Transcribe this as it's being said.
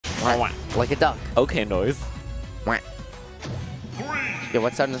Like a duck. Okay noise. Yeah,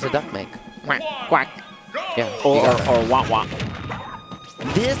 what sound does a duck make? Quack. Yeah. Or wah wah.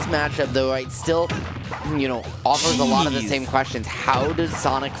 This matchup, though, right, still, you know, offers a lot of the same questions. How does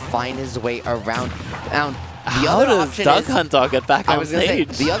Sonic find his way around? How does Duck Hunt Dog get back on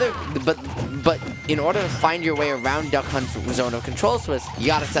stage? Say, the other, but in order to find your way around Duck Hunt's zone of control, Swiss, you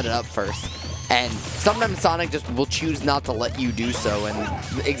gotta set it up first. And sometimes Sonic just will choose not to let you do so.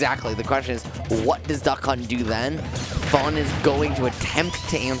 And exactly, the question is, what does Duck Hunt do then? Fawn is going to attempt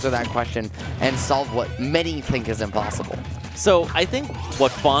to answer that question and solve what many think is impossible. So I think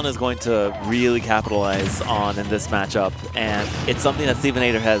what Fawn is going to really capitalize on in this matchup, and it's something that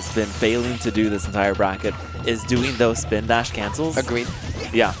Steven8er has been failing to do this entire bracket, is doing those spin dash cancels. Agreed.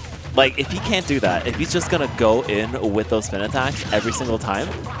 Yeah. Like, if he can't do that, if he's just going to go in with those spin attacks every single time,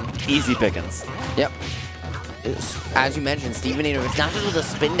 easy pickings. Yep. As you mentioned, Steven8er, it's not just with the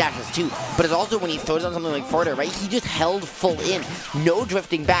spin dashes too, but it's also when he throws on something like further, right? He just held full in. No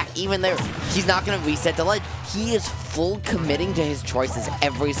drifting back, even there. He's not going to reset the ledge. He is full committing to his choices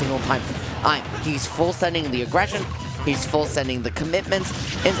every single time. He's full sending the aggression. He's full sending the commitments,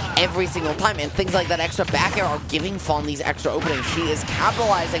 and every single time. And things like that extra back air are giving Fawn these extra openings. She is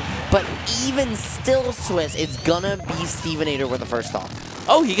capitalizing, but even still, Swiss, it's gonna be Steven8er with the first stock.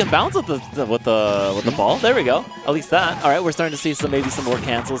 Oh, he can bounce with the ball. There we go. At least that. All right, we're starting to see maybe some more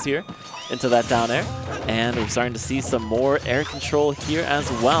cancels here into that down air. And we're starting to see some more air control here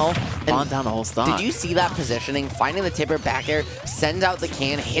as well. On down the whole stock. Did you see that positioning? Finding the tipper back air, sends out the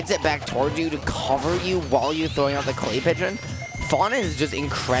can, hits it back towards you to cover you while you're throwing out the clay pigeon. Fawn is just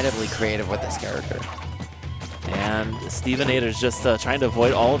incredibly creative with this character. And Steven8er is just trying to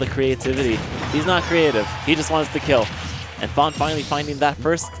avoid all of the creativity. He's not creative. He just wants to kill. And Fawn finally finding that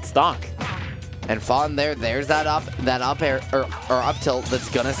first stock. And Fawn there's that up air or up tilt that's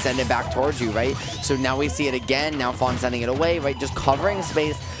gonna send it back towards you, right? So now we see it again. Now Fawn sending it away, right? Just covering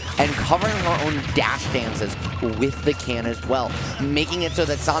space and covering her own dash dances with the can as well, making it so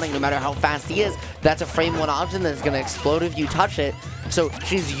that Sonic, no matter how fast he is, that's a frame one option that's gonna explode if you touch it. So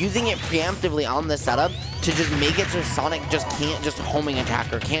she's using it preemptively on the setup to just make it so Sonic just can't just homing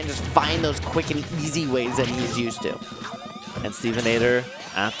attack or can't just find those quick and easy ways that he's used to. And Steven8er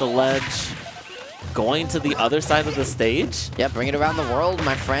at the ledge, going to the other side of the stage. Yeah, bring it around the world,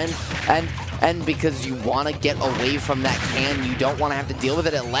 my friend. And because you want to get away from that can, you don't want to have to deal with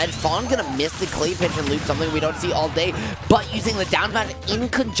it at ledge. Fawn's going to miss the clay pigeon loop, something we don't see all day, but using the down smash in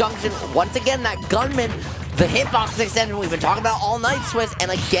conjunction, once again, that gunman, the hitbox extension we've been talking about all night, Swiss,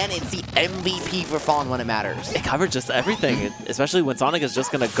 and again, it's the MVP for Fawn when it matters. It covered just everything, especially when Sonic is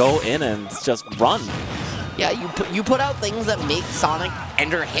just going to go in and just run. Yeah, you put out things that make Sonic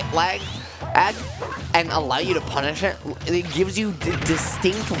enter hit lag and allow you to punish it. It gives you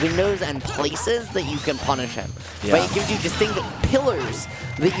distinct windows and places that you can punish him. Yeah. Right? It gives you distinct pillars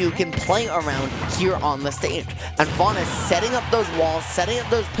that you can play around here on the stage. And Fawn is setting up those walls, setting up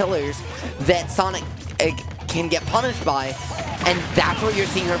those pillars that Sonic can get punished by, and that's where you're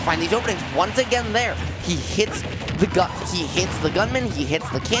seeing her find these openings. Once again there, he hits the gunman, he hits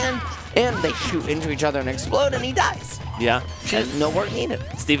the cannon, and they shoot into each other and explode, and he dies. Yeah. No work needed.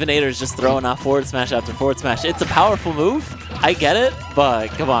 Steven8er is just throwing off forward smash after forward smash. It's a powerful move. I get it, but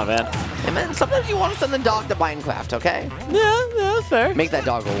come on, man. Hey, man, sometimes you want to send the dog to Minecraft, okay? Yeah, fair. Make that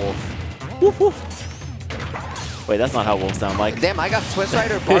dog a wolf. Woof, woof. Wait, that's not how wolves sound like. Damn, I got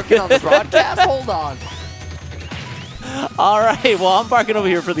SwissWriter barking on the broadcast? Hold on. All right, well, I'm barking over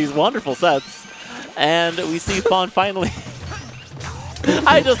here for these wonderful sets. And we see Fawn finally...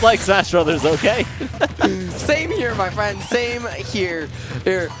 I just like Smash Brothers, okay? Same here, my friend. Same here.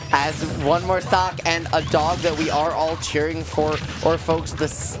 Here, as one more stock and a dog that we are all cheering for. Or, folks,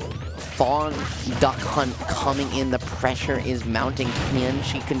 this Fawn Duck Hunt coming in. The pressure is mounting. Can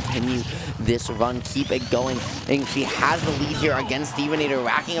she continue this run? Keep it going. And she has the lead here against Steven8er,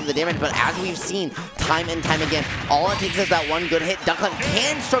 racking up the damage. But as we've seen time and time again, all it takes is that one good hit. Duck Hunt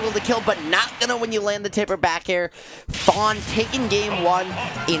can struggle to kill, but not gonna when you land the tipper back air. Fawn taking game one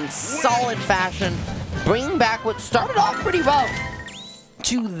in solid fashion, bringing back what started off pretty rough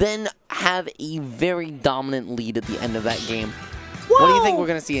to then have a very dominant lead at the end of that game. Whoa. What do you think we're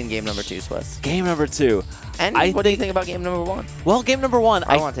going to see in game number 2, Swiss? Game number 2. And what do you think about game number 1? Well, game number 1...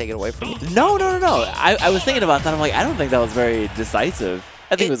 I don't want to take it away from you. No. I was thinking about that. I'm like, I don't think that was very decisive.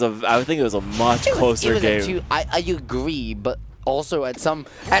 I think it was a much closer game. I agree, but also at some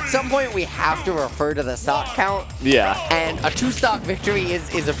point we have to refer to the stock count. Yeah. And a 2-stock victory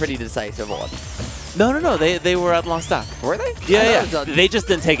is a pretty decisive one. No. They were at long stock. Were they? Yeah. They just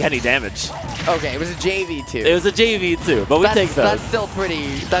didn't take any damage. Okay, it was a JV2. It was a JV2, but we take those. That's still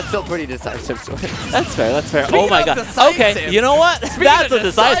pretty decisive. That's fair. That's fair. Speaking Oh my of god. decisive, Okay, you know what? That's a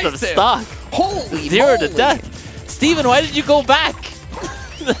decisive stock. Holy 0 to moly. death. Steven, why did you go back?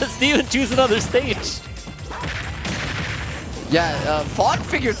 Steven, choose another stage. Yeah, Fawn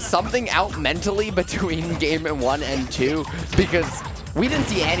figured something out mentally between game 1 and 2 because we didn't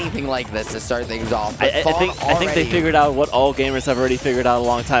see anything like this to start things off. I think they figured out what all gamers have already figured out a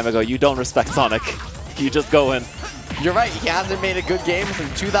long time ago. You don't respect Sonic. You just go in. You're right. He hasn't made a good game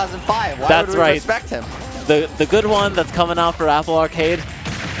since 2005. Why That's would we right. respect him? The good one that's coming out for Apple Arcade.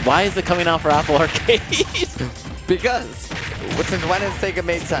 Why is it coming out for Apple Arcade? Because since when has Sega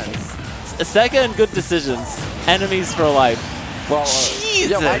made sense? Sega and good decisions. Enemies for life. Well,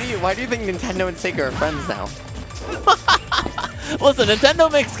 Jesus. yeah, why do you think Nintendo and Sega are friends now? Listen,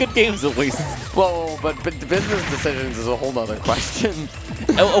 Nintendo makes good games at least. Well, but the business decisions is a whole nother question.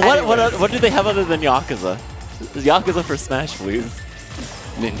 What do they have other than Yakuza? Yakuza for Smash, please.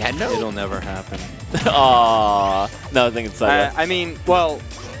 Nintendo? It'll never happen. Aww. No, I think it's Sega. I mean, well,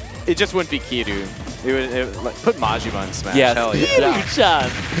 it just wouldn't be Kiryu. It would like, put Majima in Smash. Yes. Hell yeah.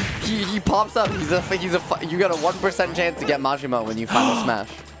 Kiryu-chan. He pops up. You got a 1% chance to get Majima when you final smash.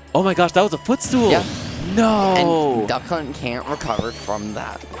 Oh my gosh, that was a footstool. Yeah. No. And Duck Hunt can't recover from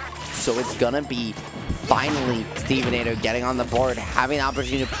that. So it's gonna be finally Steven8er getting on the board, having the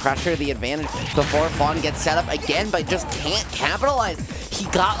opportunity to pressure the advantage before Fawn gets set up again, but just can't capitalize. He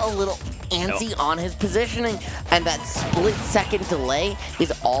got a little antsy on his positioning, and that split-second delay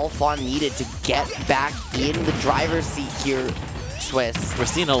is all Fawn needed to get back in the driver's seat here, Swiss. We're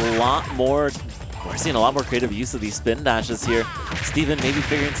seeing a lot more. We're seeing a lot more creative use of these spin dashes here. Steven maybe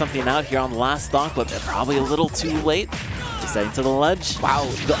figuring something out here on the last stock, but probably a little too late. He's heading to the ledge. Wow,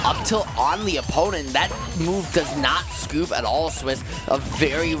 the up tilt on the opponent, that move does not scoop at all, Swiss. A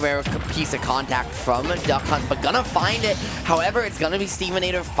very rare piece of contact from Duck Hunt, but gonna find it. However, it's gonna be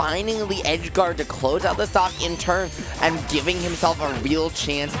Steven8er finding the edge guard to close out the stock in turn and giving himself a real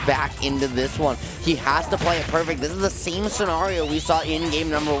chance back into this one. He has to play it perfect. This is the same scenario we saw in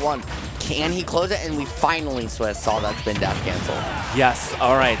game number 1. Can he close it? And we finally, Swiss, saw that spin dash cancel. Yes,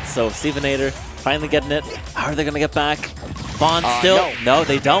 all right, so Steven8er finally getting it. How are they gonna get back? Fawn still? No,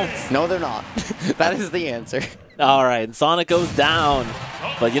 they don't. No, they're not. That is the answer. All right, and Sonic goes down.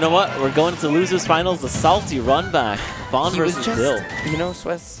 But you know what? We're going to losers finals, the salty run back. Fawn versus Bill. You know,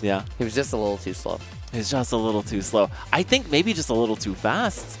 Swiss? Yeah. He was just a little too slow. He's just a little too slow. I think maybe just a little too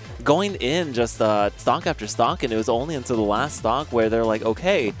fast. Going in just stock after stock, and it was only into the last stock where they're like,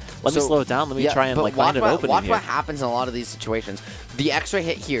 okay, let me slow it down. Let me try and like find an opening Watch here. what happens in a lot of these situations. The extra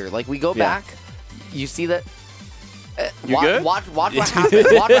hit here, like we go back, you see that. Good? Watch what happens.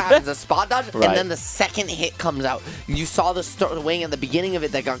 Watch what happens. A spot dodge, Right. and then the second hit comes out. You saw the wing at the beginning of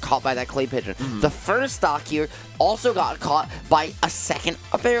it that got caught by that clay pigeon. The first stock here also got caught by a second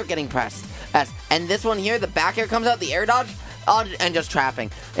up air getting pressed. And this one here, the back air comes out, the air dodge, and just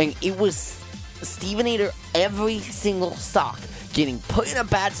trapping. And it was Steven8er every single stock getting put in a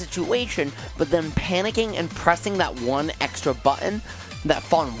bad situation, but then panicking and pressing that one extra button that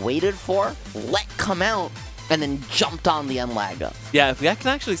Fawn waited for, let come out, and then jumped on the unlag up. Yeah, if we can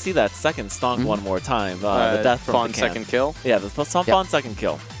actually see that second stonk one more time, the death from Fawn the camp. second kill. Yeah, the Fawn second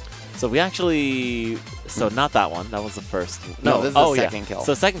kill. So we actually, not that one. That was the first. No, this is the second kill.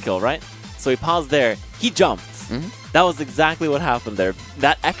 So second kill, right? So he paused there. He jumped. That was exactly what happened there.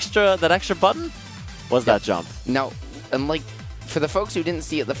 That extra button was that jump. No, and like for the folks who didn't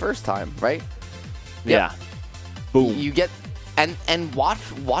see it the first time, right? Yeah. Boom. You get and watch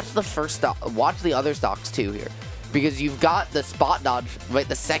the first stock, watch the other stocks too here, because you've got the spot dodge, right?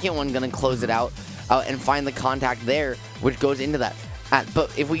 The second one gonna close it out and find the contact there, which goes into that.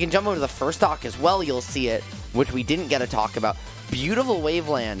 But if we can jump over to the first stock as well, you'll see it, which we didn't get to talk about. Beautiful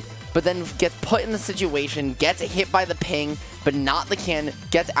waveland, but then gets put in the situation, gets hit by the ping, but not the can,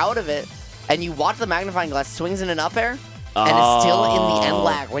 gets out of it, and you watch the magnifying glass, swings in an up air, and it's still in the end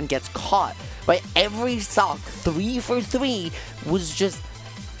lag when it gets caught. Right? Every stock, 3 for 3, was just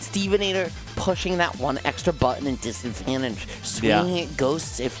Steven8er pushing that one extra button and disadvantage, swinging it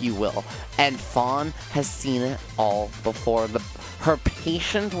ghosts, if you will. And Fawn has seen it all before. Her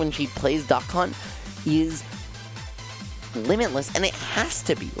patience when she plays Duck Hunt is limitless, and it has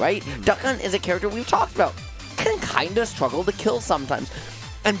to be, right? Duck Hunt is a character we've talked about, can kind of struggle to kill sometimes.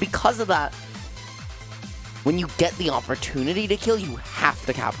 And because of that, when you get the opportunity to kill, you have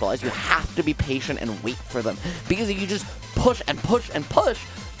to capitalize. You have to be patient and wait for them. Because if you just push and push and push,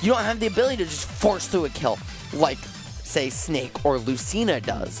 you don't have the ability to just force through a kill like, say, Snake or Lucina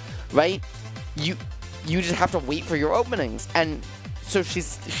does, right? You just have to wait for your openings. And so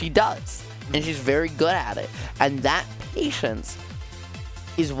she does. and she's very good at it. And that patience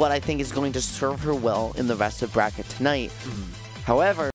is what I think is going to serve her well in the rest of bracket tonight. However,